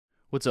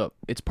What's up?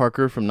 It's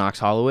Parker from Nox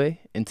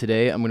Holloway, and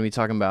today I'm going to be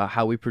talking about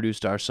how we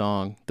produced our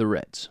song, The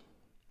Reds.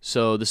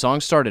 So the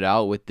song started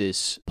out with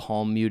this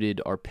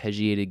palm-muted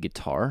arpeggiated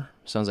guitar.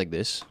 Sounds like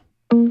this.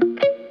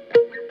 And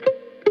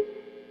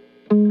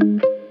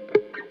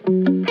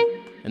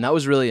that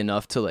was really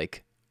enough to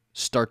like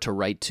start to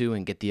write to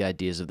and get the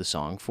ideas of the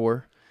song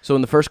for. So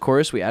in the first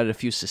chorus, we added a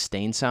few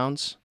sustain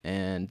sounds,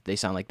 and they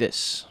sound like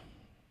this.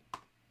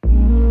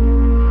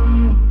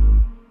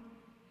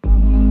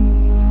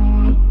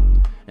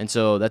 And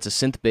so that's a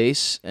synth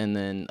bass, and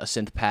then a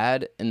synth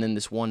pad, and then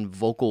this one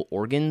vocal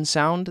organ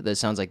sound that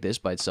sounds like this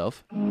by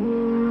itself.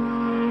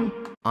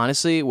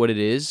 Honestly, what it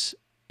is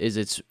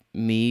it's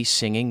me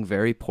singing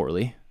very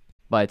poorly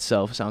by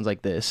itself. Sounds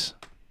like this.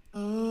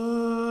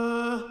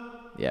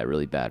 Yeah,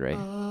 really bad,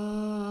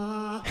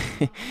 right?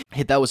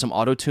 Hit that with some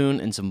auto-tune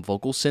and some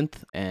vocal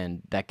synth,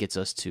 and that gets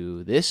us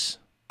to this.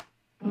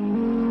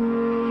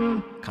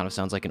 Kind of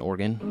sounds like an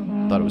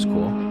organ. Thought it was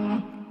cool.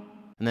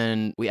 And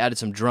then we added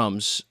some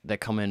drums that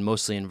come in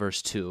mostly in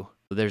verse 2.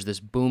 There's this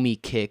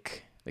boomy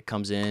kick that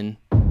comes in,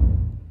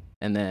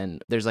 and then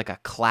there's like a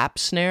clap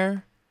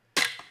snare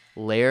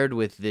layered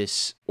with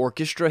this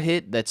orchestra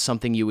hit that's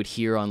something you would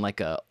hear on like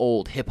a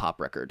old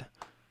hip-hop record.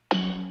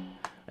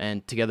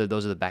 And together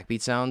those are the backbeat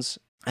sounds.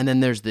 And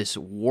then there's this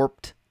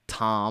warped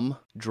tom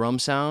drum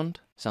sound.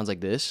 Sounds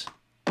like this.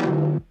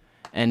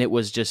 And it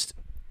was just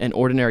an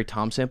ordinary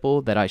tom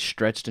sample that I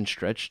stretched and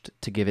stretched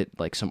to give it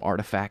like some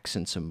artifacts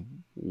and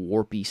some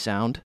warpy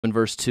sound. In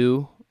verse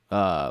 2,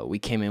 we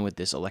came in with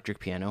this electric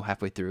piano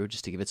halfway through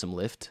just to give it some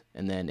lift,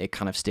 and then it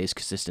kind of stays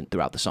consistent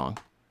throughout the song.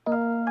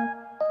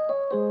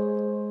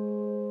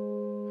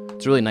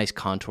 It's a really nice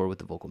contour with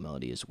the vocal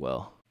melody as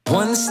well.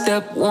 One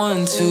step,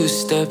 one, two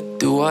step,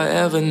 do I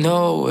ever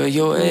know where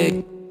you're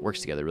at?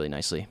 Works together really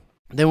nicely.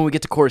 Then when we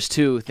get to chorus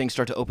 2, things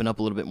start to open up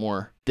a little bit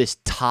more. This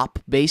top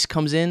bass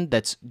comes in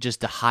that's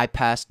just a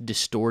high-pass,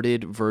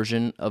 distorted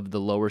version of the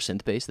lower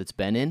synth bass that's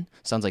been in.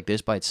 Sounds like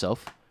this by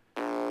itself.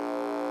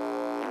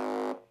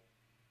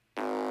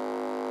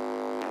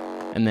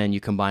 And then you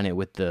combine it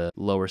with the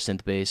lower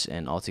synth bass,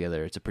 and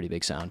altogether it's a pretty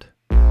big sound.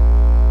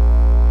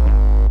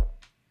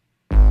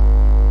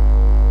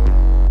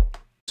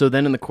 So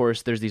then in the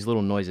chorus, there's these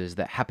little noises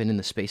that happen in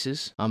the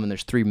spaces, and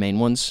there's 3 main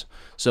ones.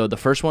 So the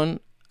first one,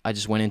 I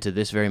just went into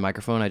this very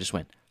microphone. I just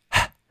went,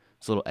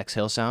 this little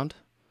exhale sound.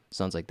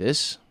 Sounds like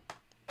this.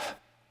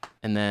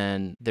 And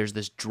then there's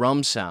this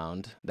drum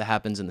sound that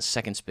happens in the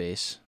second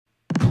space.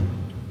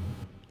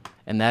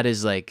 And that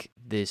is like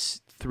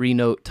this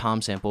 3-note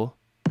tom sample.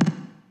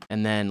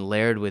 And then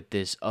layered with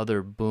this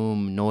other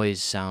boom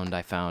noise sound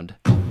I found.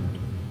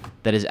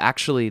 That is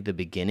actually the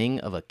beginning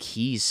of a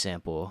keys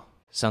sample.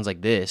 Sounds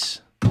like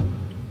this.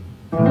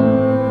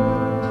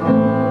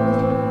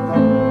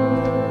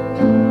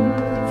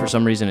 For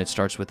some reason, it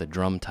starts with a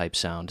drum type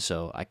sound,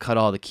 so I cut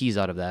all the keys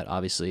out of that,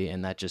 obviously,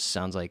 and that just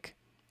sounds like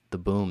the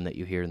boom that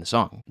you hear in the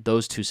song.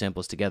 Those 2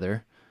 samples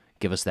together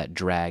give us that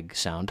drag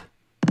sound.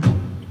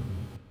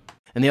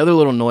 And the other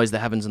little noise that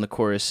happens in the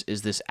chorus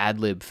is this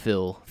ad-lib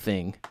fill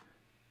thing.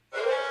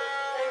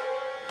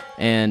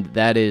 And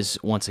that is,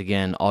 once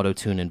again,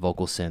 auto-tune and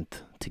vocal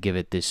synth to give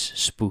it this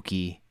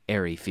spooky,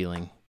 airy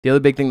feeling. The other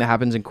big thing that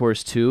happens in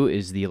chorus 2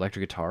 is the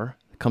electric guitar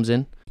that comes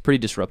in. Pretty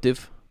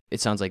disruptive. It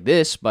sounds like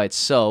this by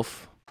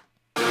itself.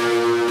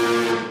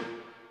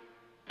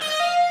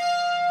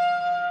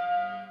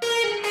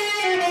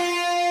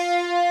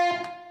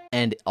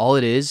 And all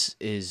it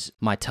is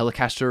my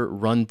Telecaster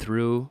run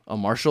through a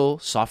Marshall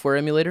software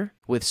emulator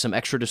with some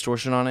extra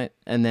distortion on it.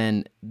 And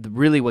then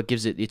really what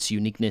gives it its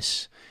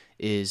uniqueness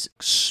is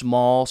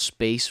small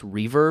space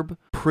reverb,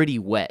 pretty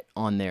wet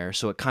on there.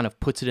 So it kind of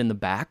puts it in the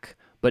back,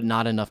 but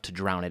not enough to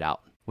drown it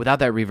out. Without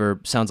that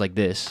reverb, sounds like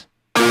this.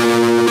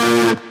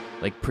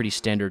 Like pretty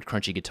standard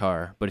crunchy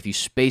guitar. But if you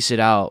space it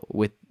out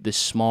with this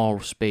small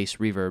space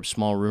reverb,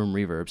 small room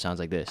reverb, sounds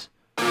like this.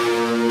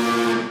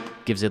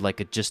 Gives it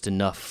like just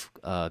enough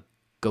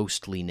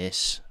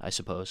ghostliness, I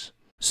suppose.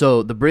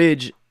 So the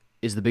bridge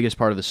is the biggest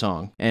part of the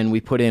song, and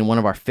we put in one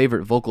of our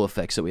favorite vocal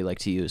effects that we like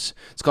to use.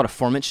 It's called a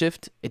formant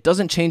shift. It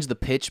doesn't change the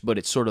pitch, but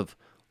it sort of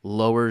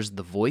lowers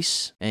the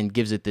voice and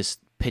gives it this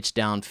pitch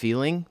down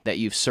feeling that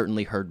you've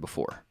certainly heard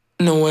before.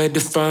 Nowhere to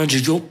find you,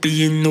 you'll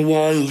be in the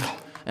wild.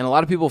 And a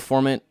lot of people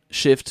formant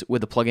shift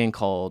with a plugin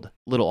called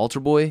Little Alter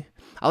Boy.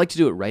 I like to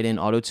do it right in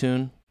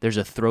auto-tune. There's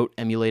a throat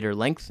emulator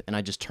length, and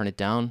I just turn it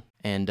down.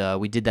 And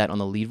we did that on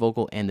the lead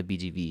vocal and the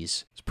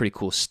BGVs. It's a pretty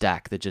cool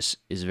stack that just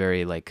is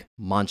very, like,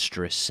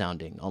 monstrous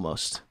sounding,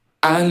 almost.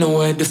 I know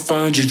where to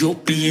find you, you'll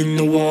be in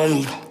the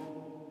wild.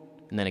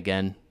 And then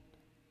again.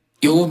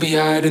 You'll be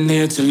hiding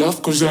there till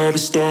love goes out of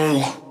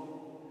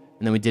style.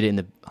 And then we did it in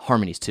the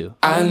harmonies, too.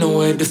 I know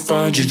where to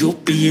find you, you'll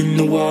be in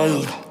the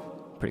wild.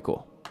 Pretty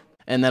cool.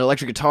 And that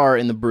electric guitar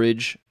in the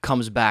bridge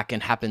comes back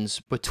and happens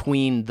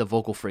between the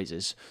vocal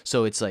phrases.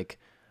 So it's like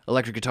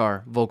electric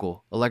guitar,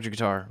 vocal, electric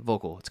guitar,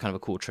 vocal. It's kind of a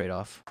cool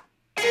trade-off.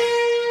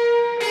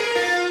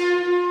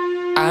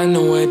 I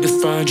know where to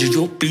find you,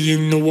 you'll be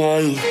in the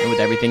wild. And with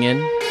everything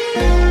in,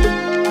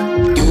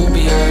 You'll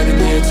be hiding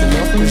there till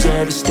love goes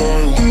out of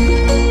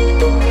style.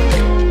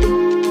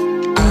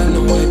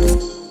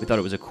 thought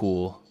it was a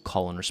cool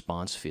call and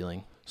response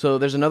feeling. So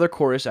there's another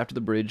chorus after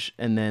the bridge,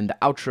 and then the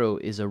outro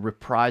is a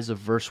reprise of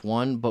verse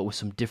 1, but with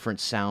some different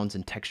sounds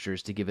and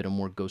textures to give it a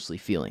more ghostly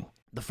feeling.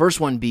 The first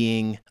one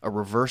being a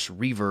reverse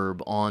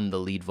reverb on the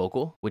lead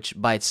vocal,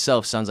 which by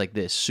itself sounds like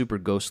this, super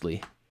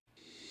ghostly.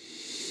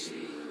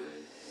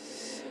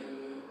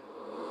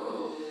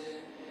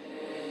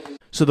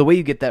 So the way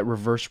you get that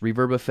reverse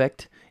reverb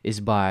effect is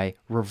by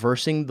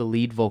reversing the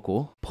lead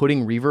vocal,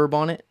 putting reverb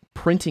on it,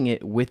 printing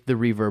it with the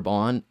reverb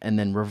on, and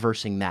then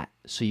reversing that.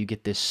 So you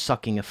get this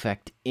sucking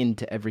effect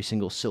into every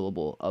single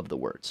syllable of the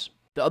words.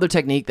 The other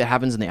technique that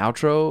happens in the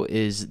outro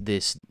is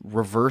this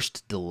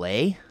reversed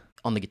delay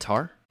on the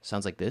guitar.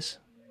 Sounds like this.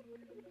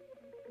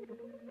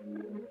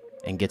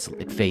 And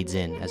it fades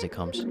in as it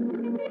comes.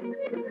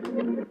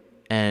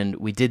 And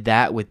we did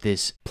that with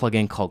this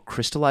plugin called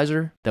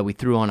Crystallizer that we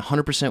threw on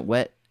 100%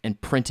 wet and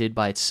printed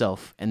by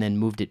itself, and then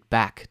moved it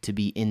back to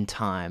be in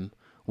time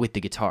with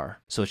the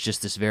guitar. So it's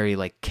just this very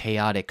like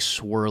chaotic,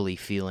 swirly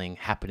feeling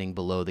happening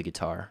below the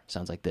guitar.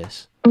 Sounds like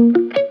this.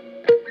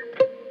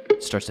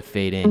 It starts to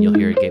fade in. You'll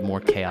hear it get more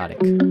chaotic.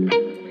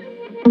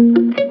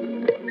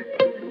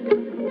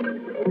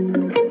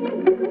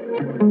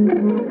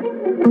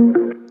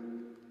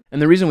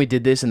 And the reason we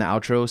did this in the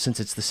outro,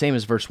 since it's the same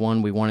as verse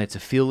 1, we wanted it to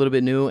feel a little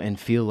bit new and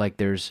feel like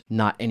there's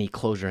not any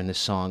closure in this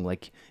song.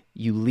 Like,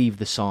 you leave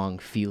the song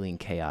feeling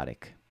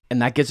chaotic.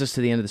 And that gets us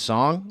to the end of the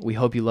song. We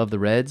hope you love the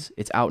Reds.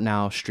 It's out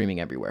now, streaming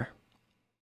everywhere.